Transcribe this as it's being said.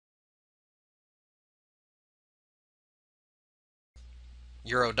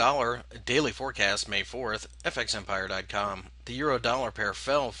Euro dollar daily forecast May 4th, fxempire.com. The euro dollar pair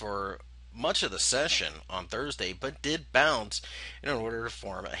fell for much of the session on Thursday, but did bounce in order to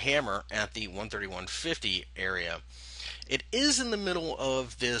form a hammer at the 131.50 area. It is in the middle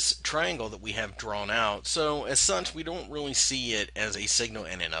of this triangle that we have drawn out, so as such, we don't really see it as a signal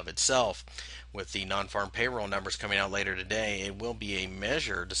in and of itself. With the non-farm payroll numbers coming out later today, it will be a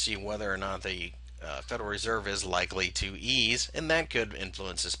measure to see whether or not the Federal Reserve is likely to ease, and that could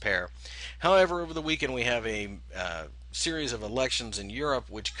influence this pair. However, over the weekend we have a series of elections in Europe,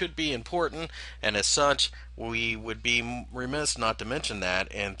 which could be important, and as such, we would be remiss not to mention that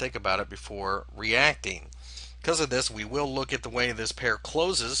and think about it before reacting. Because of this, we will look at the way this pair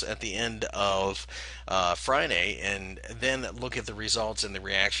closes at the end of Friday and then look at the results and the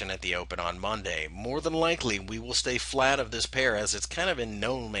reaction at the open on Monday. More than likely, we will stay flat of this pair as it's kind of in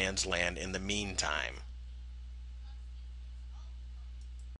no man's land in the meantime.